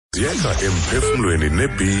Hlaziyeka Emphefumlweni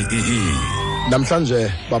ne-BEE.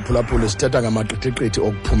 Namhlanje baphulaphuli sithetha ngamaqithiqithi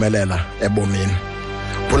okuphumelela ebomini.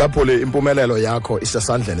 Phulaphuli, impumelelo yakho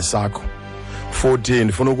isesandleni sakho. Futhi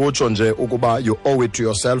ndifuna ukutsho nje ukuba you owe it to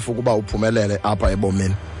yourself ukuba uphumelele apha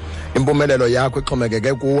ebomini. Impumelelo yakho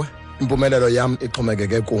ixhomekeke kuwe, impumelelo yam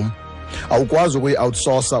ixhomekeke kum. Awukwazi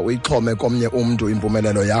ukuyi-outsourca uyixhome komnye umuntu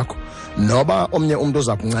impumelelo yakho. Noba omnye umuntu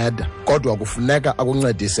uza kunceda, kodwa kufuneka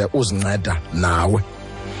akuncedise uzinceda nawe.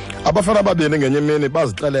 Abafana ababini ngenye imini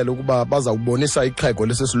bazixelela ukuba bazawubonisa iqhego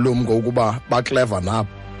lesesilumko ukuba baclever nabo.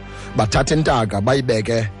 Bathatha intaka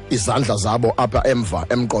bayibeke izandla zabo apha emva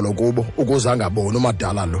emqolo kubo ukuze angaboni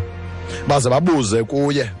umadala lo. Baze babuze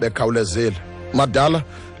kuye bekhawulezile, "Madala,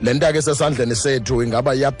 le ntaka esesandleni sethu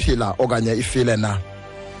ingaba iyaphila okanye ifile na?"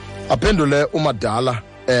 Aphendule umadala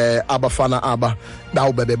abafana aba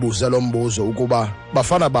bawube bebuze lo mbuzo ukuba,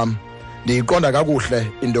 "Bafana bam, ndiyiqonda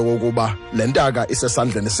kakuhle into yokuba le ntaka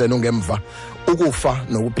isesandleni senu ngemva, ukufa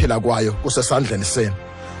nokuphila kwayo kusesandleni senu.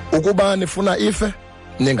 Ukuba nifuna ife,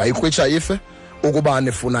 ningayikrwitsha ife, ukuba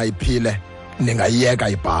nifuna iphile, ningayiyeka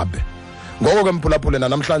ibhabhe." Ngoko ke mphulaphule,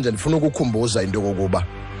 namhlanje ndifuna ukukhumbuza into yokuba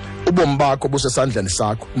ubomi bakho busesandleni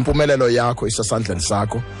sakho, impumelelo yakho isesandleni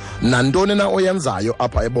sakho. Nantoni na oyenzayo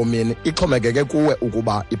apha ebomini ixhomekeke kuwe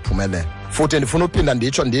ukuba iphumelele. Futhi ndifuna uphinda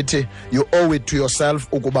nditsho ndithi you owe it to yourself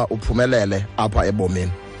ukuba uphumelele apha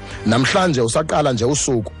ebomini. Namhlanje usaqala nje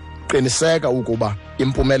usuku, qiniseka ukuba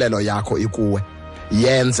impumelelo yakho ikuwe.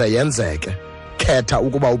 Yenzeke. Khetha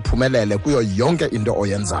ukuba uphumelele kuyo yonke into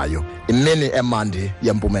oyenzayo. Imini emandi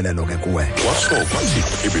yempumelelo ke kuwe. Waso kwathi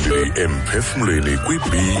ibili emphefumlweni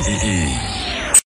kwi-BEE.